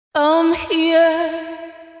Come here,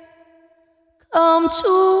 come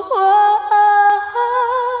towards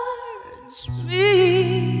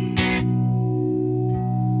me.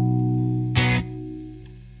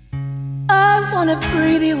 I wanna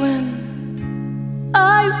breathe you in,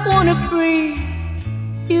 I wanna breathe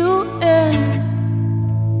you in.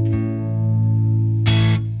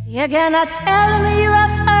 You're gonna tell me you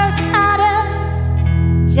have forgotten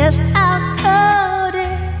just how good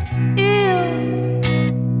it feels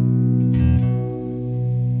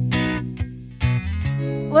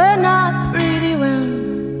when I breathe you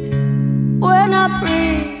in, when I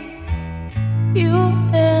breathe you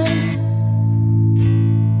in.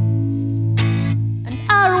 And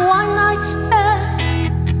our one night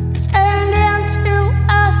stand turned into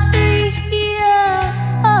a 3-year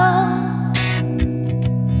fall.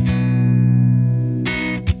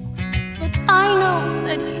 But I know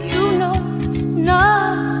that you know it's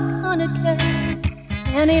not gonna get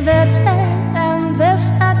any better than this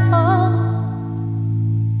at all.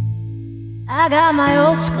 I got my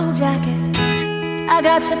old school jacket, I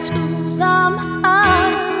got tattoos on my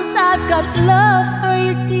arms, I've got love for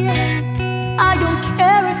you, dear. I don't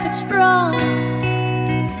care if it's wrong,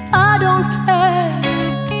 I don't care.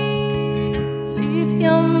 Leave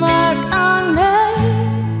your mark on me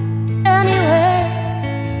anyway.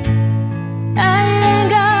 I ain't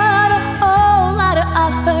got a whole lot to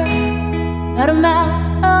offer, but a mouth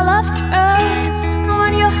full of truth. And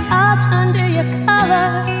when your heart's under your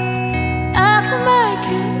collar, I can make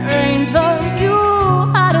it rain for you,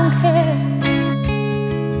 I don't care.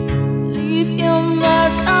 Leave your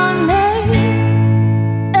mark on me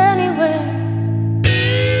anywhere.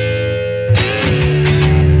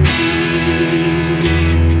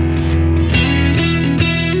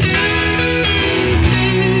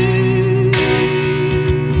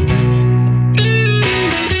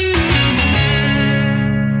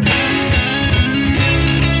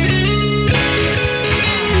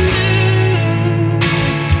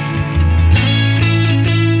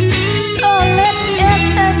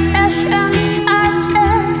 Session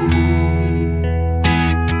started.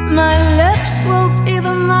 My lips will be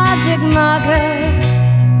the magic marker.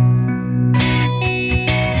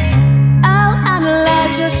 I'll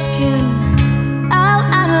analyze your skin, I'll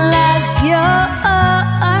analyze your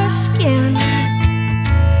skin.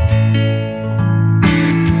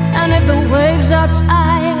 And if the waves are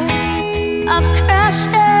tired of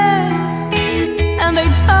crashing and they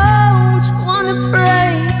don't want to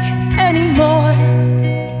break anymore,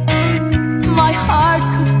 my heart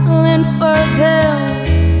could fill in for them.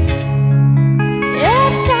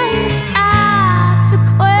 If they decide to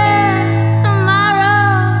quit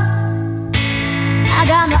tomorrow, I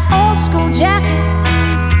got my old school jacket,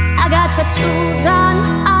 I got tattoos on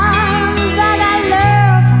my arms, I got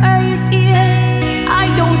love for you, dear. I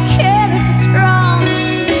don't care if it's wrong,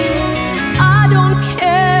 I don't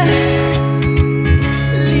care.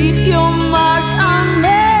 Leave your mark on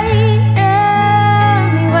me.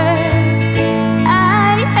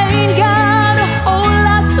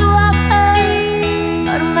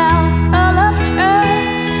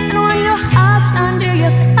 Under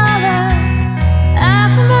your collar, I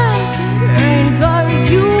can make it rain for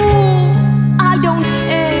you, I don't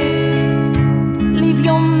care. Leave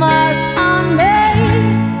your mark on me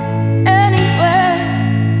anywhere.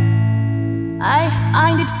 I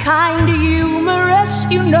find it kinda humorous,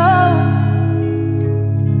 you know,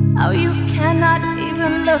 how you cannot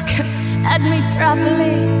even look at me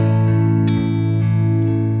properly.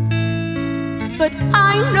 But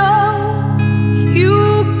I know you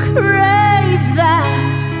crave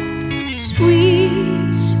that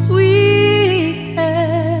sweet, sweet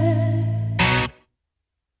air.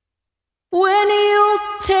 When you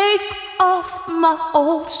take off my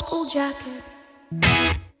old school jacket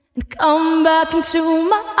and come back into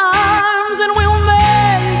my arms, and we'll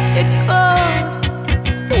make it good.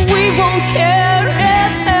 We won't care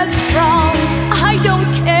if it's wrong, I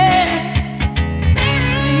don't care.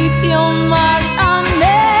 Leave your mark on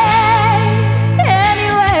me.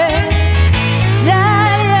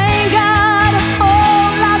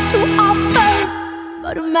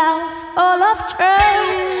 But a mouth full of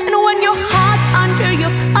truth. And when your heart's under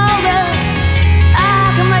your collar,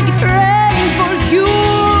 I can make it rain for you,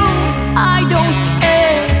 I don't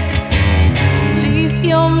care. Leave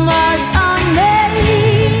your mark on me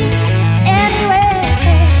anyway.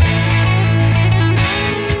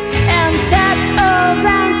 And tattoos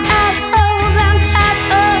and tattoos and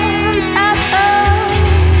tattoos and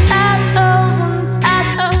tattoos, tattoos and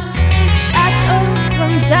tattoos, tattoos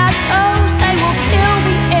and tattoos, they will fill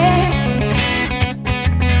the air.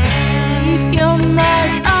 Leave your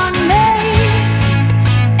mark on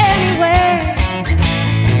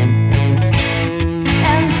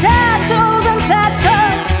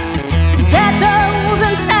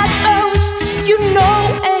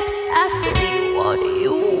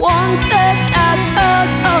want the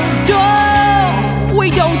total door. We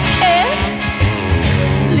don't care.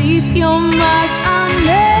 Leave your mark on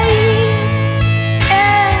me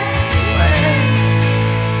anywhere.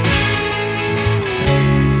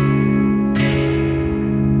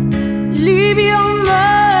 Leave your